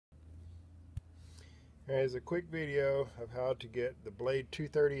Here's a quick video of how to get the Blade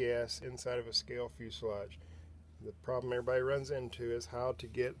 230S inside of a scale fuselage. The problem everybody runs into is how to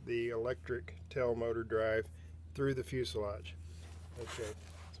get the electric tail motor drive through the fuselage. Okay,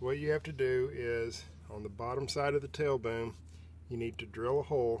 so what you have to do is on the bottom side of the tail boom, you need to drill a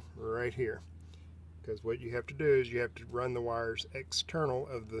hole right here. Because what you have to do is you have to run the wires external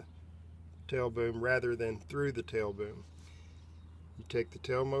of the tail boom rather than through the tail boom. You take the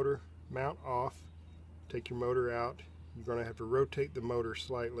tail motor mount off, take your motor out. You're going to have to rotate the motor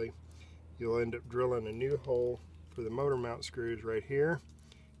slightly. You'll end up drilling a new hole for the motor mount screws right here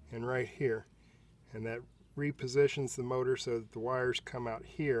and right here, and that repositions the motor so that the wires come out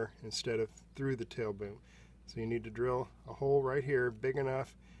here instead of through the tail boom. So you need to drill a hole right here big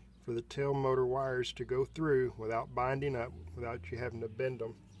enough for the tail motor wires to go through without binding up, without you having to bend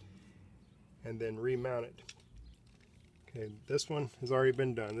them, and then remount it. Okay, this one has already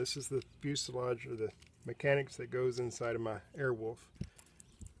been done. This is the fuselage, or the mechanics that goes inside of my Airwolf.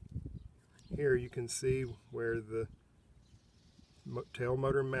 Here you can see where the tail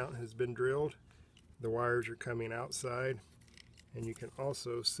motor mount has been drilled. The wires are coming outside, and you can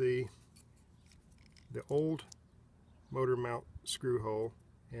also see the old motor mount screw hole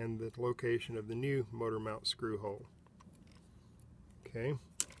and the location of the new motor mount screw hole. Okay,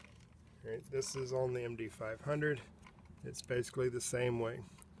 right, this is on the MD500. It's basically the same way.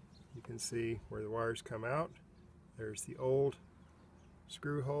 You can see where the wires come out. There's the old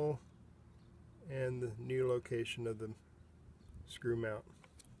screw hole and the new location of the screw mount.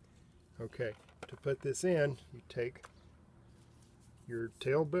 Okay, to put this in, you take your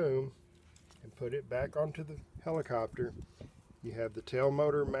tail boom and put it back onto the helicopter. You have the tail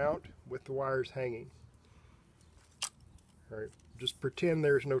motor mount with the wires hanging. Alright, just pretend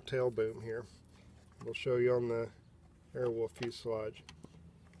there's no tail boom here. We'll show you on the Airwolf fuselage.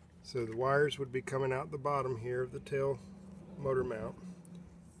 So the wires would be coming out the bottom here of the tail motor mount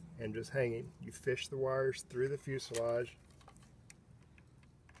and just hanging. You fish the wires through the fuselage,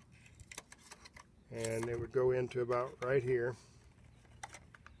 and it would go into about right here,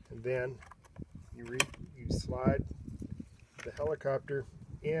 and then you slide the helicopter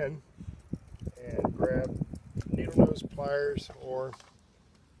in and grab needle nose pliers or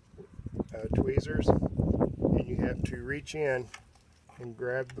tweezers, and you have to reach in and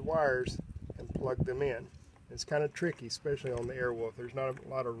grab the wires and plug them in. It's kind of tricky, especially on the Airwolf. There's not a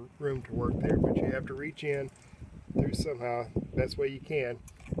lot of room to work there, but you have to reach in through somehow, best way you can.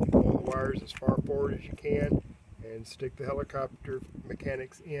 Pull the wires as far forward as you can and stick the helicopter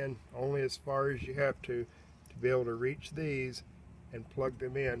mechanics in only as far as you have to be able to reach these and plug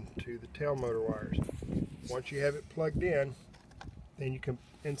them in to the tail motor wires. Once you have it plugged in, then you can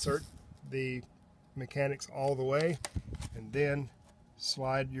insert the mechanics all the way and then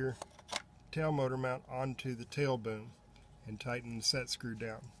slide your tail motor mount onto the tail boom and tighten the set screw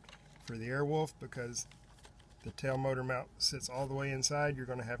down. For the Airwolf, because the tail motor mount sits all the way inside, you're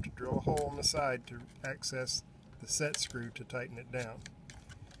going to have to drill a hole on the side to access the set screw to tighten it down.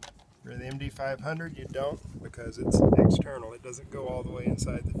 For the MD500, you don't, because it's external. It doesn't go all the way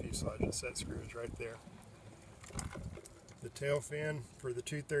inside the fuselage. The set screw is right there. The tail fin for the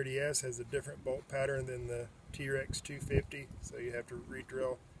 230S has a different bolt pattern than the T-Rex 250, so you have to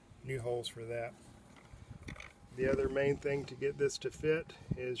re-drill new holes for that. The other main thing to get this to fit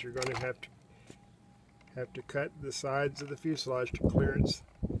is you're going to have to cut the sides of the fuselage to clearance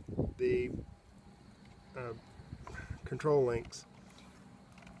the control links.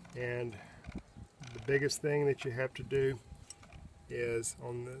 And the biggest thing that you have to do is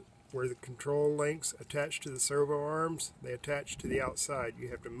on where the control links attach to the servo arms, they attach to the outside. You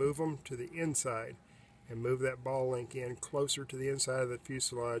have to move them to the inside and move that ball link in closer to the inside of the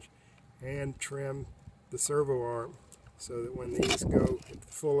fuselage and trim the servo arm so that when these go into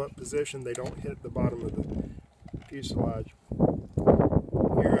full up position, they don't hit the bottom of the fuselage.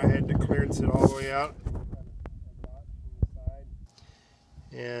 Here I had to clearance it all the way out,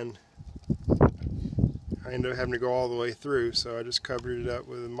 and I ended up having to go all the way through, so I just covered it up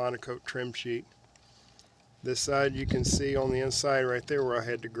with a monocoat trim sheet. This side you can see on the inside right there where I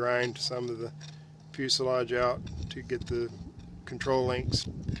had to grind some of the fuselage out to get the control links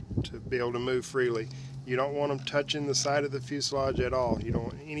to be able to move freely. You don't want them touching the side of the fuselage at all. You don't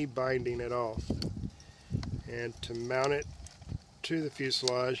want any binding at all. And to mount it to the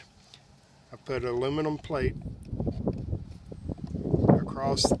fuselage, I put an aluminum plate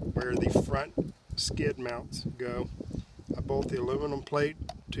across where the front skid mounts go. I bolt the aluminum plate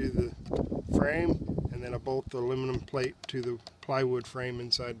to the frame, and then I bolt the aluminum plate to the plywood frame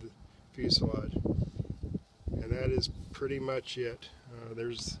inside the fuselage. And that is pretty much it.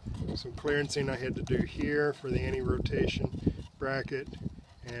 There's some clearancing I had to do here for the anti-rotation bracket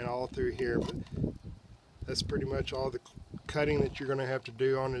and all through here, but that's pretty much all the cutting that you're going to have to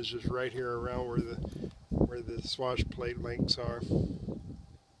do on is just right here around where the swash plate links are.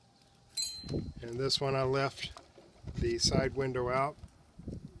 And this one I left the side window out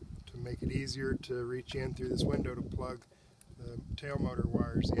to make it easier to reach in through this window to plug the tail motor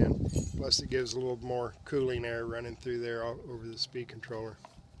wires in. Plus it gives a little more cooling air running through there over the speed controller.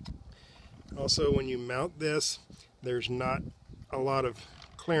 Also, when you mount this, there's not a lot of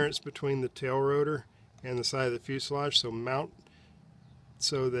clearance between the tail rotor and the side of the fuselage, so mount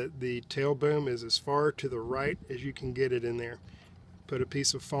so that the tail boom is as far to the right as you can get it in there. Put a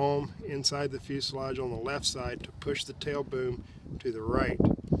piece of foam inside the fuselage on the left side to push the tail boom to the right.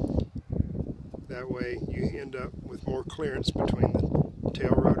 That way you end up with more clearance between the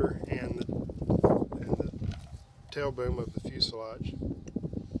tail rotor and the tail boom of the fuselage.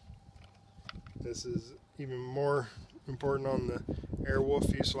 This is even more important on the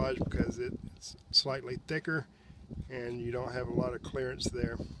Airwolf fuselage because it's slightly thicker and you don't have a lot of clearance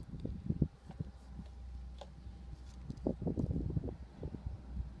there.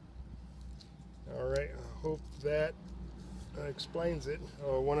 Alright, I hope that explains it.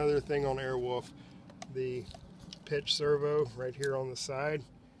 One other thing on Airwolf, the pitch servo right here on the side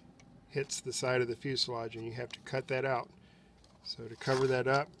hits the side of the fuselage and you have to cut that out. So to cover that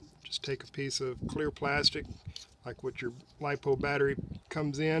up, just take a piece of clear plastic like what your LiPo battery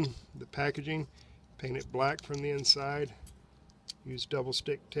comes in, the packaging, paint it black from the inside, use double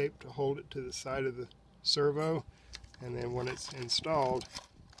stick tape to hold it to the side of the servo, and then when it's installed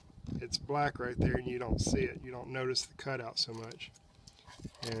it's black right there and you don't see it, you don't notice the cutout so much.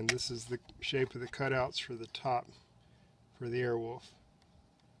 And this is the shape of the cutouts for the top for the Airwolf.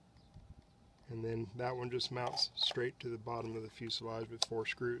 And then that one just mounts straight to the bottom of the fuselage with 4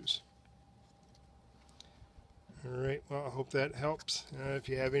 screws. Alright, well, I hope that helps. If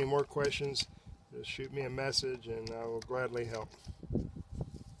you have any more questions, just shoot me a message and I will gladly help.